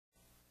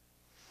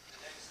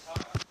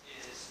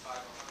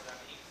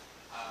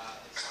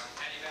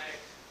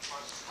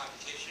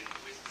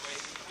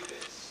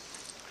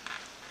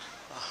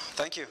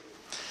Thank you.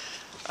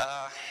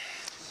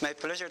 My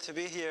pleasure to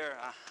be here.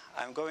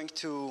 I'm going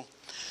to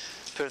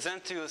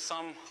present to you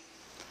some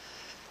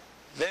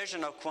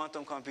version of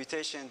quantum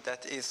computation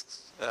that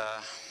is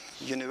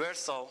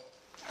universal,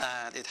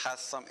 and it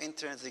has some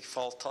intrinsic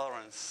fault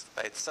tolerance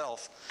by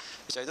itself,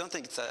 which I don't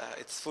think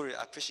it's fully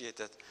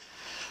appreciated.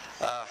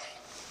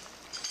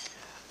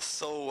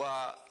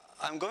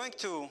 I'm going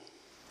to,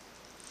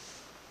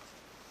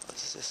 what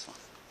is this one?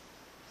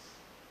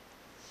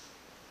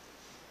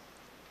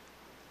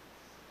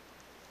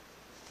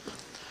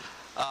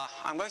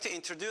 I'm going to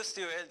introduce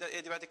to you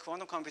adiabatic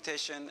quantum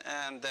computation,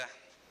 and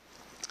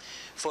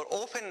for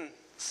open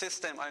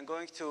system, I'm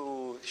going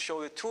to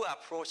show you two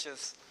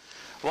approaches.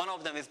 One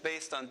of them is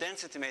based on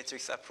density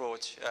matrix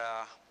approach,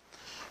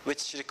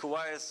 which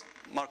requires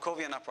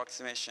Markovian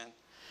approximation.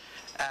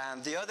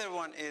 And the other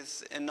one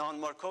is a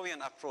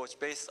non-Markovian approach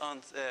based on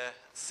a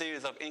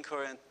series of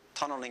incoherent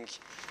tunneling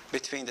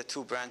between the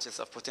two branches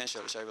of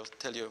potential, which I will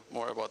tell you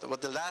more about.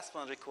 But the last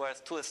one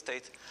requires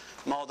two-state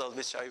model,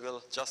 which I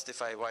will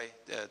justify why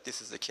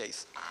this is the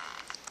case.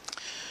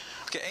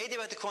 Okay,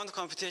 adiabatic quantum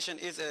computation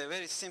is a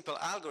very simple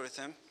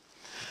algorithm.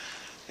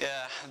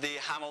 The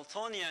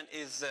Hamiltonian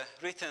is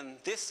written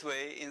this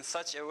way, in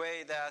such a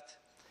way that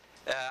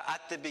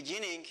at the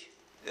beginning,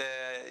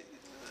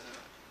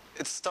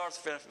 it starts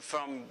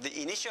from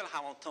the initial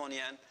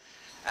Hamiltonian,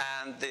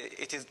 and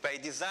it is by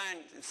design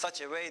in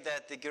such a way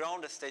that the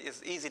ground state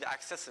is easily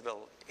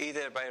accessible,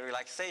 either by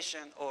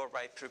relaxation or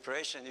by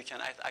preparation. You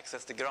can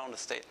access the ground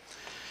state.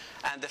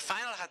 And the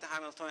final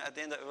Hamiltonian at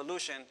the end of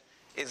evolution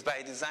is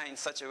by design in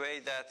such a way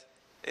that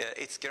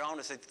its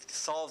ground state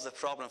solves the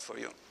problem for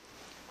you.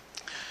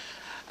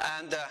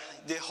 And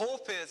the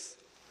hope is,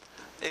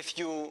 if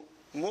you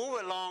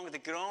move along the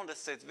ground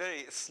state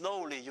very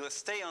slowly, you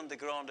stay on the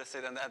ground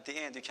state, and at the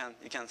end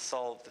you can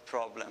solve the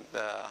problem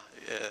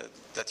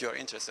that you are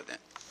interested in.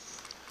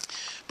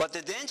 But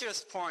the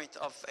dangerous point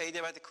of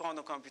adiabatic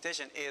quantum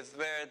computation is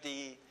where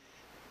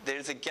there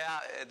is a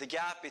gap. The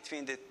gap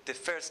between the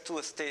first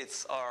two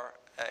states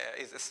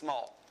is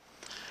small,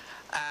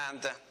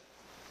 and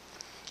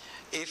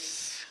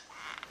if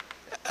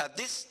at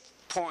this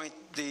point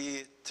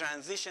the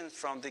transition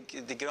from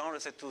the ground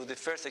state to the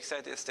first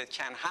excited state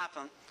can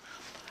happen,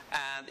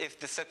 and if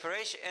the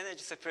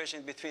energy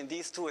separation between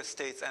these two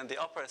states and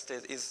the upper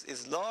state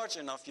is large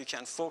enough, you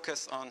can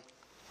focus on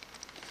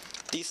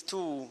these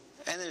two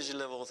energy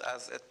levels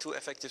as a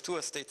effective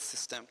two-state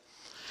system.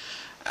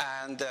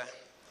 And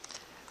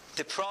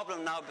the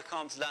problem now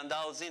becomes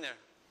Landau-Zinner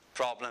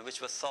problem,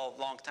 which was solved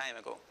a long time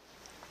ago.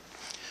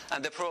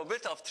 And the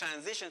probability of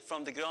transition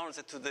from the ground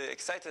state to the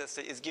excited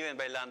state is given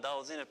by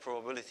Landau-Zinner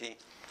probability,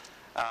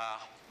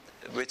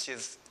 which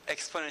is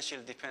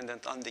exponentially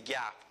dependent on the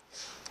gap.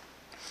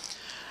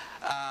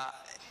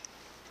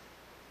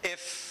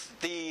 If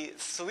the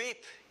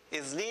sweep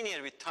is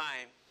linear with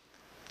time,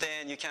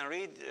 then you can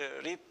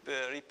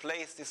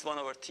replace this 1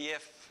 over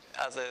Tf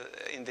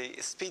in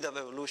the speed of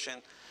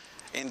evolution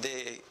in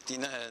the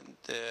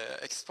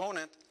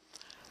exponent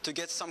to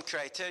get some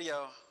criteria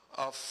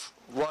of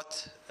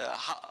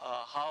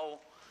how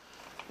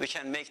we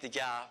can make the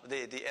gap,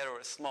 the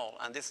error small.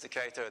 And this is the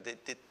criteria.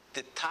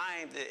 The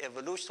time,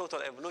 the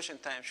total evolution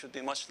time should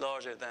be much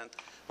larger than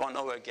 1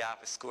 over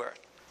gap squared.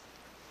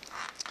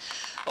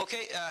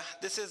 Okay,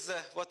 this is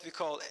what we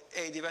call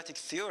adiabatic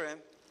theorem,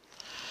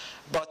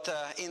 but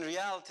in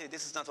reality,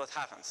 this is not what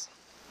happens.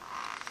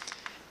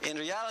 In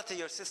reality,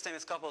 your system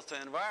is coupled to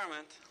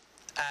environment,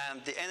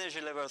 and the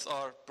energy levels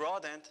are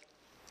broadened,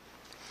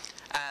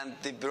 and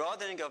the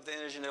broadening of the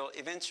energy level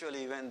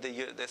eventually, when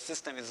the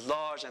system is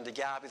large and the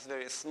gap is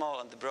very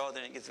small and the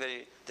broadening is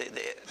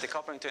the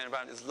coupling to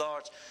environment is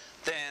large,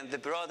 then the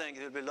broadening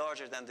will be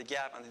larger than the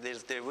gap, and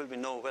there will be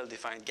no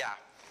well-defined gap.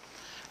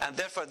 And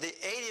therefore, the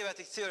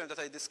adiabatic theorem that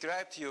I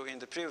described to you in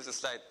the previous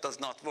slide does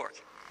not work.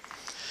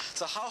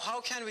 So how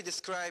can we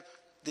describe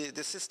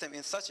the system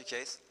in such a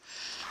case?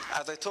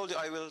 As I told you,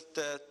 I will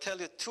tell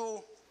you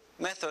two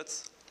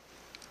methods.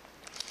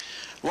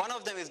 One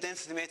of them is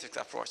density matrix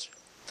approach.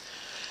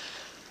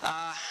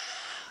 I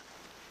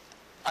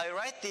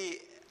write the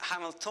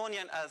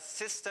Hamiltonian as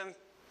system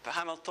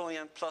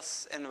Hamiltonian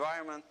plus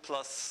environment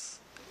plus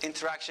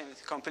interaction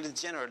completely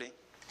generally.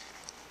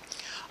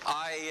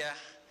 I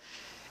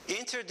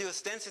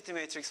introduce density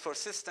matrix for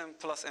system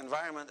plus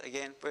environment,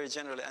 again, very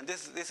generally. And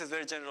this is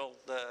very general,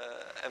 the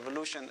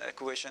evolution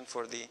equation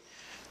for the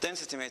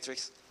density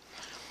matrix.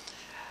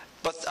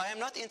 But I am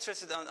not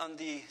interested on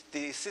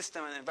the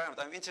system and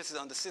environment. I'm interested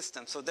on the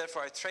system. So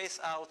therefore, I trace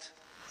out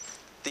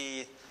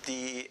the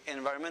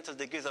environmental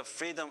degrees of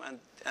freedom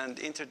and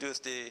introduce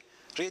the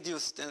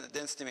reduced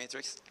density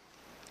matrix.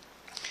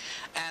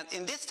 And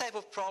in this type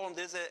of problem,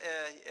 there's a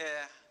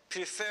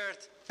preferred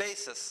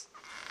basis.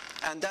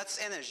 And that's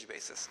energy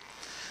basis.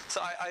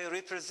 So I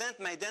represent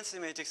my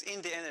density matrix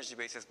in the energy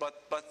basis. But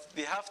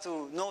we have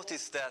to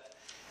notice that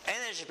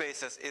energy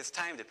basis is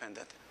time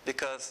dependent,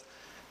 because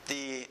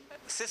the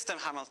system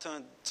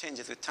Hamiltonian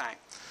changes with time.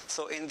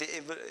 So in the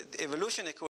evolution equation,